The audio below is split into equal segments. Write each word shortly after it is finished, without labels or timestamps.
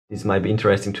This might be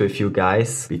interesting to a few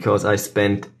guys, because I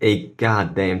spent a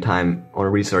goddamn time on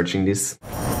researching this.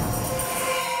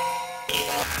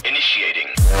 Initiating.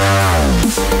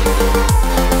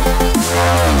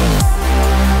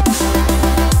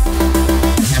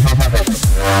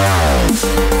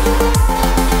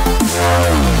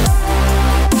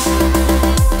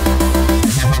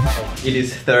 It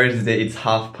is Thursday, it's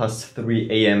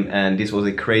 3:30 AM and this was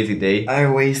a crazy day. I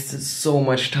wasted so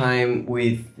much time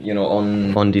with,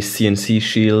 on this CNC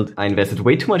shield. I invested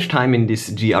way too much time in this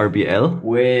GRBL.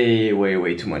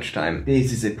 Way too much time.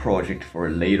 This is a project for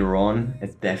later on.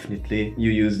 Definitely.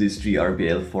 You use this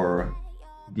GRBL for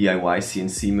DIY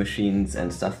CNC machines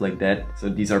and stuff like that. So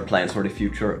these are plans for the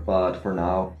future, but for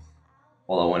now,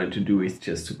 all I wanted to do is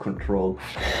just to control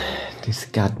this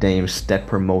goddamn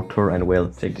stepper motor, and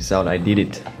well, check this out, I did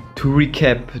it. To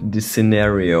recap the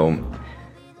scenario,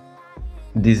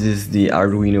 this is the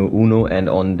Arduino Uno and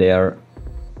on there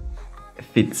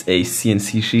fits a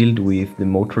CNC shield with the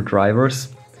motor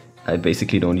drivers. I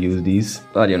basically don't use these,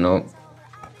 but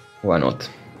why not?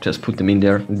 Just put them in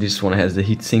there. This one has the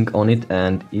heatsink on it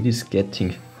and it is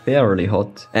getting fairly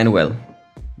hot. And well,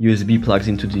 USB plugs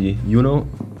into the Uno.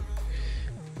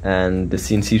 And the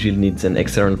CNC shield needs an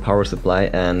external power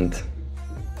supply, and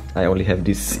I only have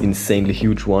this insanely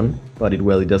huge one, but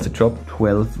it does the job.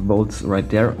 12 volts right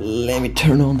there. Let me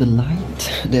turn on the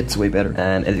light. That's way better.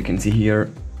 And as you can see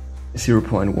here,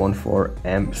 0.14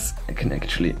 amps. I can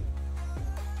actually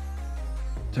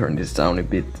turn this down a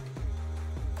bit.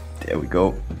 There we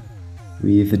go.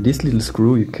 With this little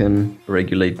screw you can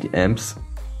regulate the amps.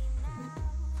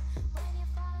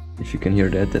 If you can hear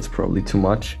that, that's probably too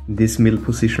much. This middle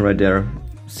position right there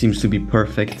seems to be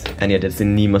perfect. And yeah, that's a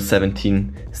NEMA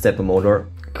 17 stepper motor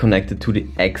connected to the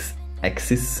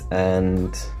X-axis.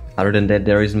 And other than that,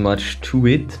 there isn't much to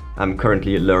it. I'm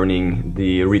currently learning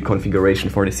the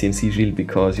reconfiguration for the CNC shield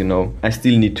because, I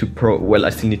still need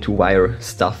to wire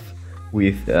stuff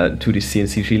with to the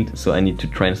CNC shield, so I need to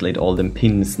translate all them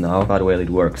pins now, but well, it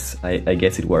works. I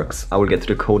guess it works. I will get to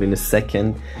the code in a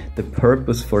second. The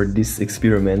purpose for this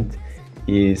experiment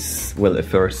is, well, a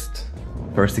first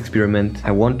experiment.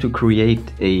 I want to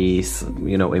create a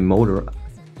motor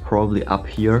probably up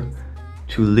here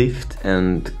to lift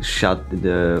and shut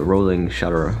the rolling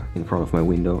shutter in front of my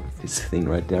window. This thing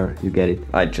right there, you get it.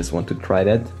 I just want to try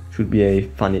that. Should be a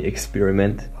funny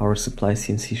experiment. Power supply,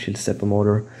 CNC shield, stepper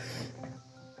motor,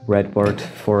 breadboard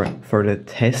for further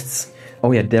tests.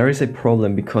 Oh yeah, there is a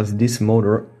problem because this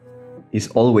motor is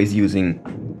always using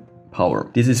power.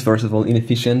 This is first of all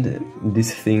inefficient.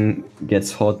 This thing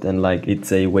gets hot and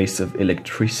it's a waste of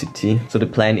electricity. So the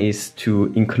plan is to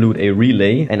include a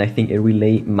relay, and I think a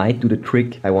relay might do the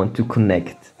trick. I want to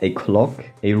connect a clock,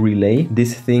 a relay,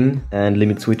 this thing, and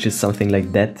limit switches, something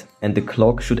like that. And the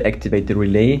clock should activate the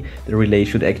relay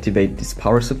should activate this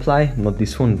power supply, not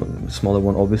this one, but the smaller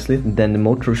one obviously. Then the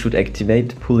motor should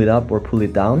activate, pull it up or pull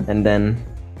it down, and then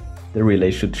the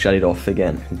relay should shut it off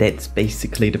again. That's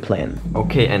basically the plan.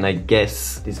 Okay, and I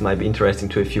guess this might be interesting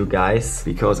to a few guys,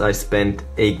 because I spent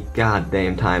a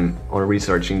goddamn time on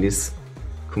researching this,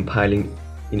 compiling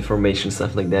information,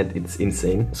 stuff like that. It's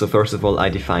insane. So first of all, I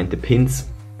defined the pins,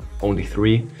 only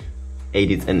 3. 8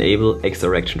 is enable, X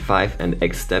direction 5, and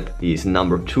X step is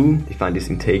number 2. Define this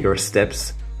integer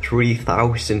steps,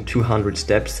 3200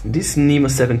 steps. This NEMA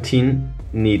 17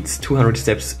 needs 200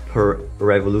 steps per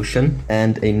revolution.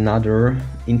 And another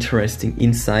interesting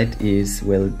insight is,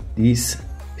 well, these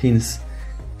pins,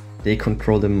 they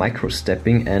control the micro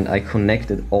stepping, and I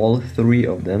connected all 3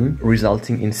 of them,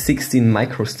 resulting in 16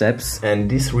 micro steps, and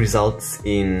this results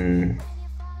in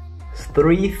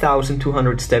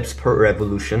 3200 steps per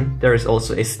revolution. There is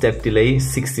also a step delay,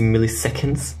 60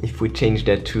 milliseconds. If we change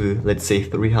that to, let's say,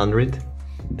 300,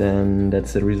 then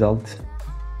that's the result.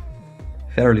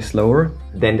 Fairly slower.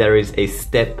 Then there is a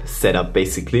step setup,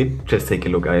 basically. Just take a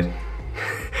look at it.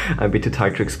 I'm a bit too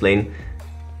tired to explain.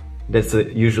 That's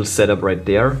the usual setup right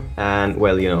there. And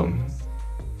well,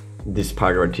 this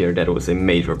part right here, that was a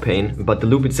major pain. But the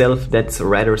loop itself, that's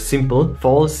rather simple.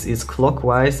 False is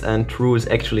clockwise and true is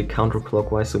actually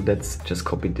counterclockwise, so that's just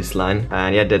copied this line.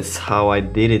 And yeah, that's how I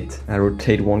did it. I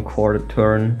rotate 1/4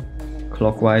 turn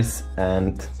clockwise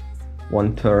and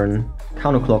 1 turn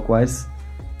counterclockwise,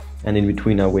 and in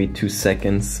between I wait 2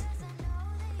 seconds.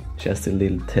 Just a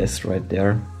little test right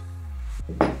there.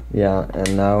 Yeah,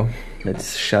 and now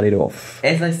let's shut it off.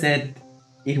 As I said,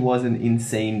 it was an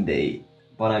insane day,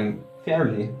 but I'm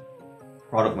fairly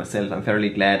proud of myself. I'm fairly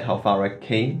glad how far I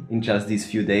came in just these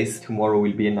few days. Tomorrow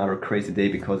will be another crazy day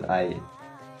because I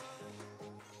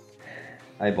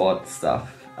bought stuff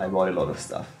I bought a lot of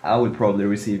stuff. I will probably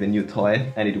receive a new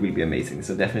toy and it will be amazing.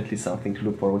 So definitely something to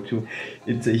look forward to.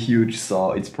 It's a huge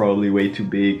saw. It's probably way too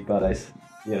big, but I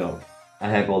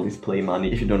have all this play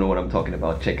money. If you don't know what I'm talking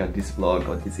about, check out this vlog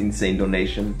or this insane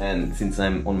donation. And since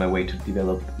I'm on my way to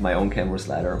develop my own camera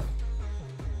slider,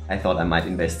 I thought I might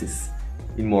invest this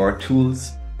in more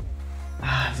tools.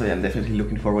 So yeah, I'm definitely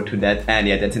looking forward to that. And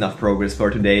yeah, that's enough progress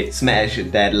for today. Smash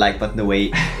that like button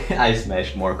away. I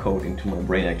smashed more code into my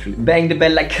brain actually. Bang the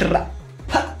bell like crap.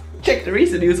 Check the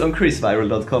recent news on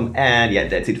ChrisViral.com. And yeah,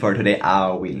 that's it for today. I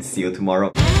will see you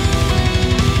tomorrow.